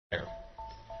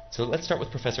So let's start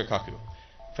with Professor Kaku.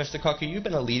 Professor Kaku, you've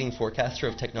been a leading forecaster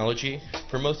of technology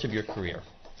for most of your career.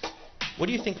 What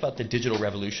do you think about the digital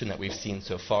revolution that we've seen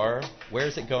so far? Where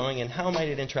is it going, and how might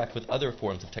it interact with other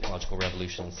forms of technological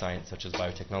revolution in science, such as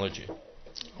biotechnology?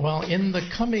 Well, in the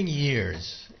coming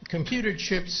years, computer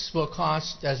chips will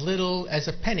cost as little as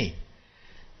a penny.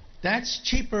 That's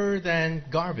cheaper than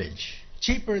garbage,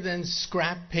 cheaper than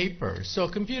scrap paper. So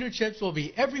computer chips will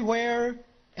be everywhere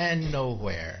and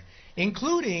nowhere,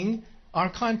 including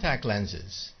our contact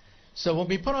lenses. So when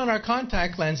we put on our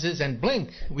contact lenses and blink,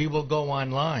 we will go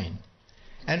online.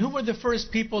 And who were the first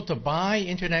people to buy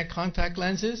internet contact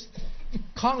lenses?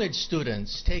 College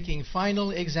students taking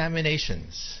final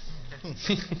examinations.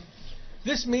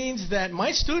 This means that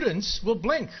my students will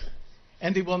blink,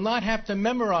 and they will not have to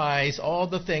memorize all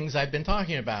the things I've been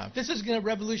talking about. This is going to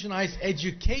revolutionize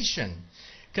education,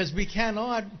 because we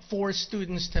cannot force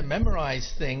students to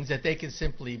memorize things that they can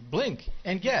simply blink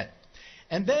and get.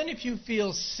 And then if you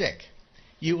feel sick,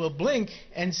 you will blink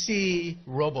and see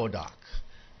RoboDoc.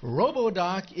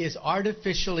 RoboDoc is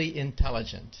artificially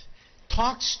intelligent,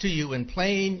 talks to you in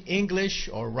plain English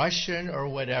or Russian or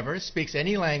whatever, speaks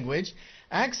any language,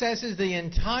 accesses the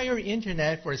entire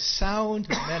internet for sound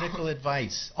medical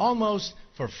advice, almost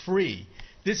for free.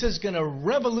 This is going to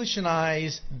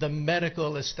revolutionize the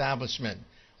medical establishment.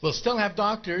 We'll still have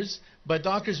doctors, but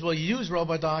doctors will use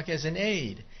RoboDoc as an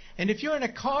aid. And if you're in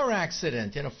a car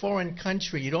accident in a foreign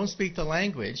country, you don't speak the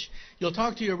language, you'll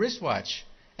talk to your wristwatch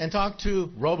and talk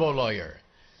to RoboLawyer.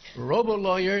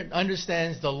 RoboLawyer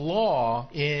understands the law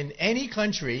in any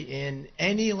country, in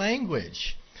any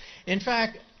language. In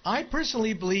fact, I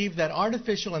personally believe that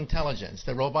artificial intelligence,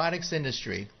 the robotics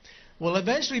industry, will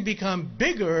eventually become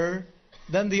bigger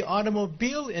than the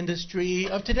automobile industry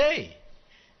of today,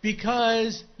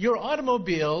 because your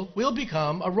automobile will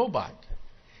become a robot.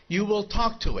 You will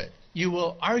talk to it. You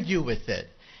will argue with it.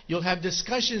 You'll have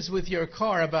discussions with your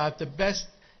car about the best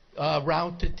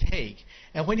route to take.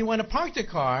 And when you want to park the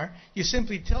car, you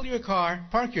simply tell your car,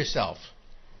 park yourself.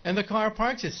 And the car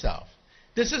parks itself.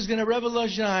 This is going to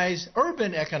revolutionize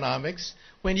urban economics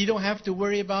when you don't have to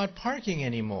worry about parking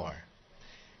anymore.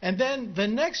 And then the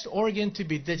next organ to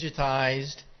be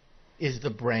digitized is the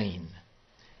brain.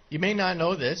 You may not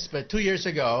know this, but 2 years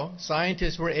ago,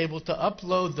 scientists were able to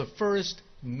upload the first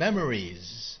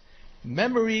memories.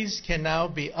 Memories can now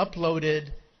be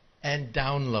uploaded and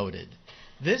downloaded.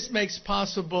 This makes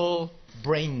possible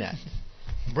BrainNet.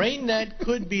 BrainNet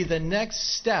could be the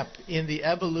next step in the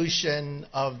evolution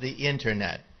of the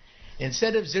internet.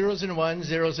 Instead of zeros and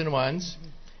ones,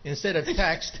 instead of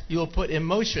text, you'll put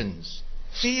emotions,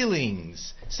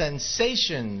 feelings,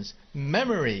 sensations,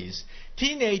 memories.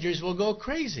 Teenagers will go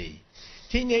crazy.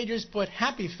 Teenagers put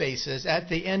happy faces at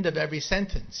the end of every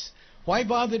sentence. Why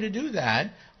bother to do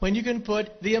that when you can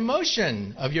put the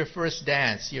emotion of your first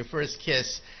dance, your first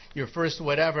kiss, your first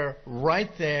whatever right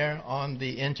there on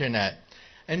the internet?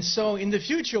 And so in the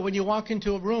future, when you walk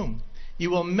into a room, you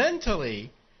will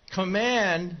mentally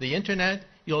command the internet.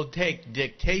 You'll take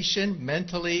dictation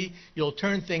mentally. You'll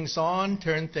turn things on,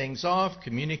 turn things off,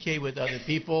 communicate with other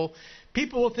people.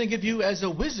 People will think of you as a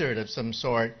wizard of some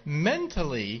sort,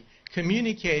 mentally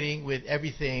communicating with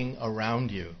everything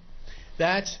around you.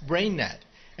 That's BrainNet.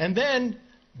 And then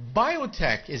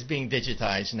biotech is being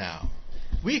digitized now.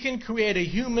 We can create a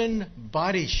human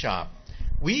body shop.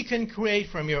 We can create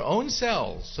from your own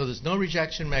cells, so there's no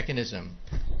rejection mechanism.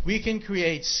 We can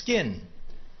create skin,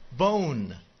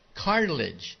 bone,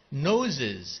 cartilage,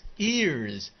 noses,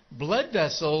 ears, blood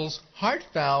vessels, heart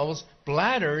valves,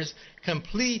 bladders.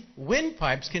 Complete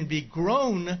windpipes can be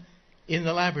grown in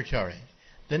the laboratory.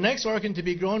 The next organ to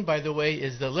be grown, by the way,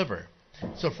 is the liver.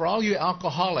 So for all you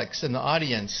alcoholics in the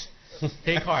audience,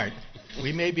 take heart.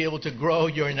 We may be able to grow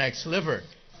your next liver.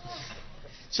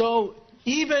 So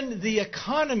even the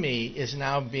economy is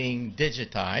now being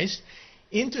digitized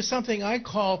into something I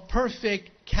call perfect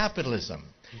capitalism.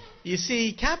 You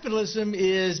see, capitalism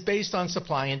is based on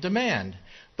supply and demand.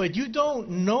 But you don't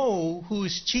know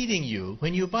who's cheating you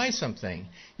when you buy something.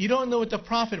 You don't know what the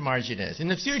profit margin is. In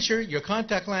the future, your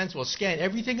contact lens will scan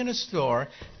everything in a store,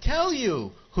 tell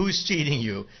you who's cheating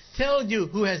you, tell you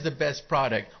who has the best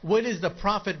product, what is the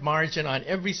profit margin on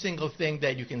every single thing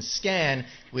that you can scan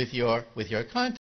with your contact.